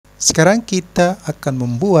Sekarang kita akan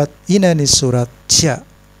membuat INA NI SURAT ZA.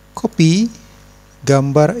 Copy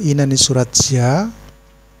gambar INA NI SURAT ZA,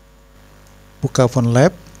 buka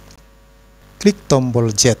Fontlab, klik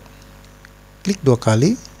tombol Z, klik 2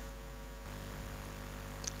 kali,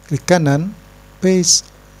 klik kanan, paste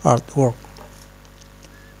artwork,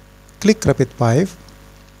 klik rapid 5,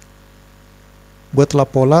 buatlah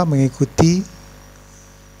pola mengikuti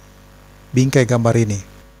bingkai gambar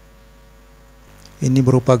ini. Ini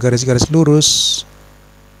berupa garis-garis lurus,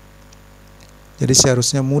 jadi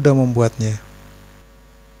seharusnya mudah membuatnya.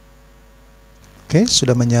 Oke,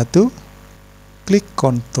 sudah menyatu. Klik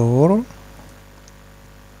Contour,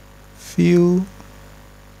 View,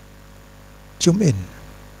 Zoom in.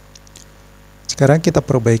 Sekarang kita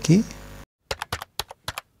perbaiki.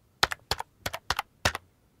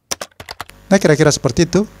 Nah, kira-kira seperti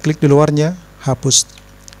itu. Klik di luarnya, hapus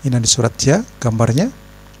INA NI SURAT ZA, gambarnya.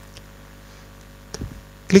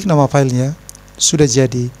 Klik nama filenya, sudah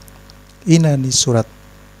jadi INA NI SURAT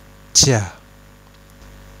ZA.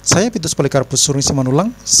 Saya Pitus Polikarpus Surung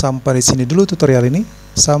Simanulang. Sampai di sini dulu tutorial ini.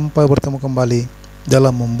 Sampai bertemu kembali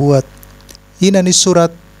dalam membuat INA NI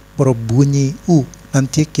SURAT berbunyi U.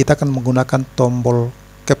 Nanti kita akan menggunakan tombol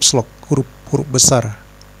caps lock, huruf besar.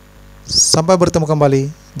 Sampai bertemu kembali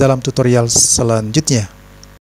dalam tutorial selanjutnya.